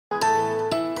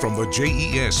From the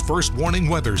JES First Warning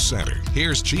Weather Center,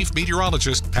 here's Chief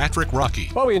Meteorologist Patrick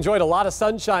Rocky. Well, we enjoyed a lot of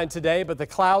sunshine today, but the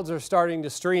clouds are starting to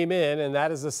stream in, and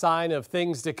that is a sign of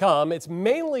things to come. It's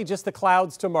mainly just the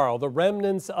clouds tomorrow. The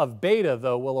remnants of beta,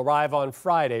 though, will arrive on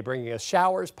Friday, bringing us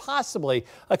showers, possibly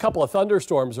a couple of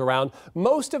thunderstorms around.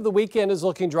 Most of the weekend is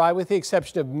looking dry, with the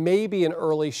exception of maybe an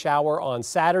early shower on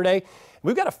Saturday.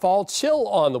 We've got a fall chill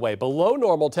on the way. Below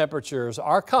normal temperatures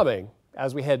are coming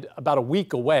as we head about a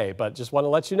week away, but just want to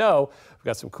let you know we've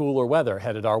got some cooler weather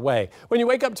headed our way. When you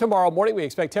wake up tomorrow morning, we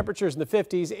expect temperatures in the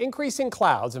 50s, increasing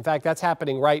clouds. In fact, that's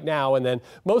happening right now, and then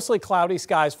mostly cloudy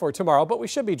skies for tomorrow, but we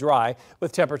should be dry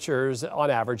with temperatures on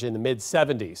average in the mid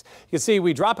 70s. You can see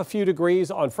we drop a few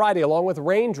degrees on Friday along with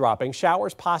rain dropping,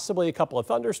 showers, possibly a couple of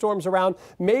thunderstorms around,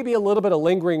 maybe a little bit of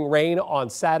lingering rain on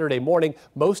Saturday morning.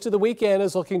 Most of the weekend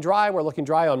is looking dry. We're looking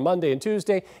dry on Monday and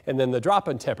Tuesday, and then the drop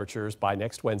in temperatures by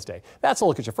next Wednesday. That's a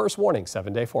look at your First Warning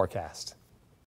 7-day forecast.